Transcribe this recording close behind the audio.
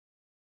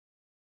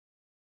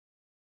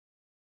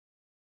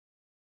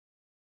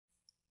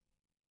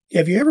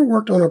Have you ever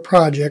worked on a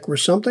project where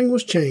something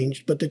was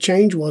changed but the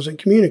change wasn't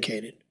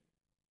communicated?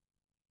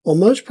 On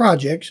most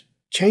projects,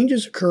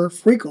 changes occur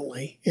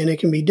frequently and it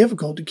can be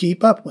difficult to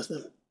keep up with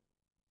them.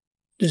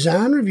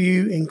 Design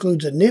Review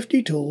includes a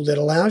nifty tool that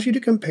allows you to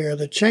compare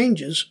the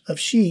changes of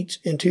sheets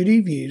in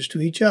 2D views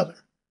to each other.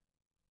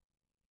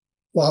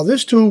 While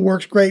this tool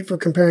works great for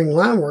comparing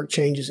line work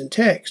changes in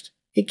text,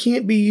 it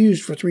can't be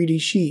used for 3D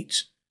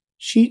sheets,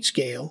 sheet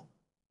scale,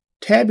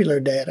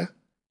 tabular data,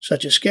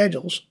 such as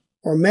schedules,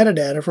 or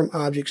metadata from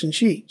objects and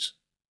sheets.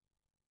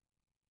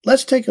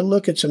 Let's take a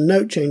look at some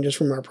note changes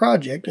from our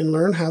project and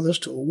learn how this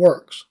tool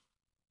works.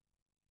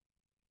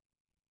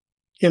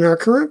 In our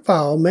current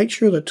file, make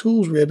sure the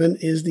Tools ribbon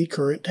is the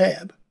current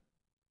tab.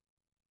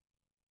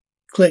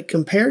 Click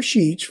Compare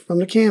Sheets from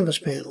the Canvas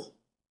panel.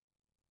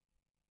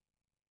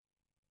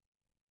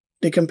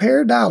 The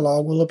Compare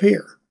dialog will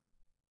appear.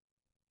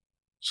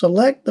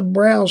 Select the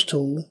Browse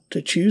tool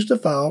to choose the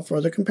file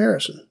for the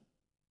comparison.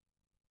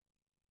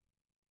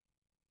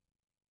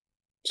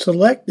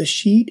 Select the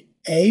Sheet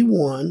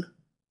A1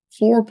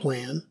 Floor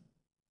Plan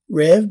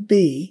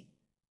revb.dwf.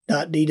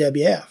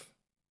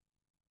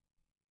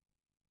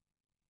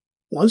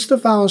 Once the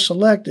file is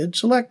selected,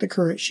 select the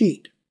current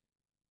sheet.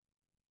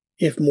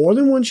 If more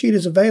than one sheet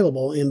is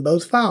available in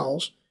both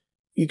files,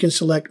 you can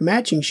select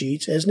matching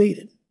sheets as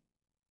needed.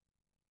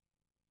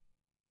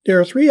 There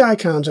are three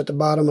icons at the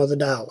bottom of the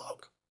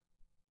dialog.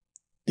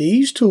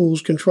 These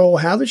tools control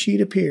how the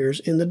sheet appears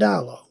in the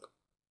dialog.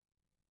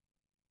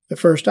 The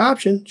first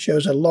option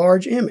shows a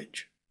large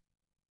image.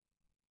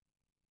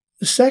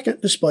 The second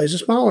displays a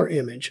smaller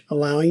image,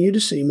 allowing you to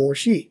see more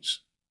sheets.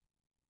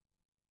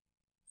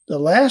 The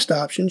last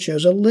option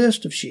shows a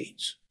list of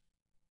sheets.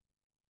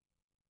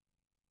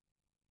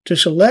 To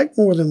select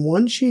more than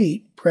one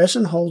sheet, press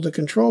and hold the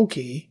Control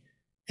key,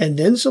 and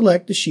then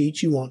select the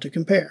sheets you want to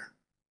compare.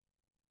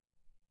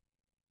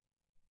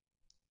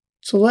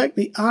 Select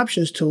the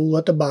Options tool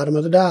at the bottom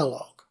of the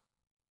dialog.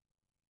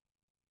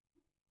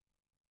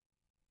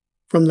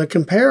 From the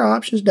Compare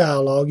Options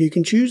dialog, you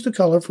can choose the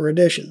color for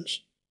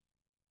additions.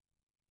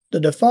 The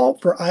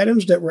default for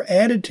items that were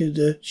added to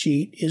the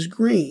sheet is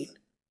green,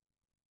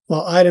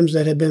 while items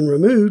that have been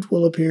removed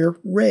will appear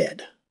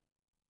red.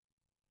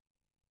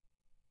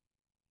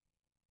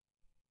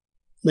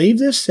 Leave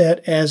this set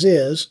as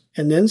is,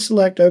 and then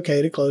select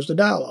OK to close the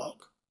dialog.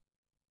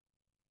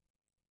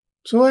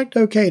 Select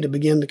OK to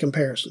begin the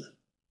comparison.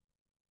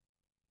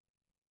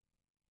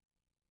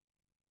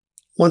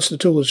 Once the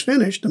tool is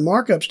finished, the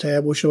Markups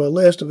tab will show a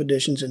list of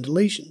additions and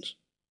deletions.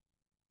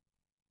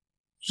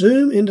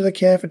 Zoom into the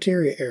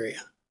cafeteria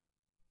area.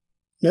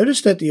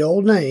 Notice that the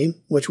old name,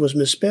 which was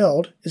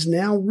misspelled, is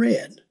now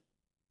red.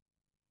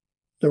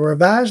 The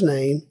revised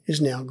name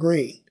is now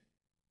green.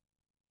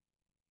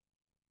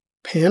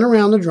 Pan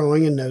around the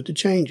drawing and note the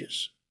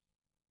changes.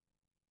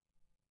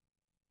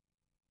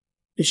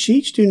 The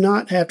sheets do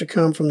not have to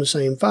come from the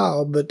same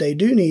file, but they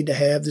do need to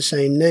have the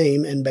same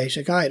name and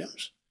basic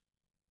items.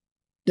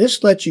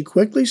 This lets you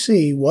quickly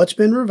see what's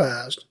been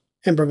revised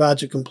and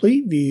provides a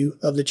complete view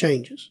of the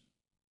changes.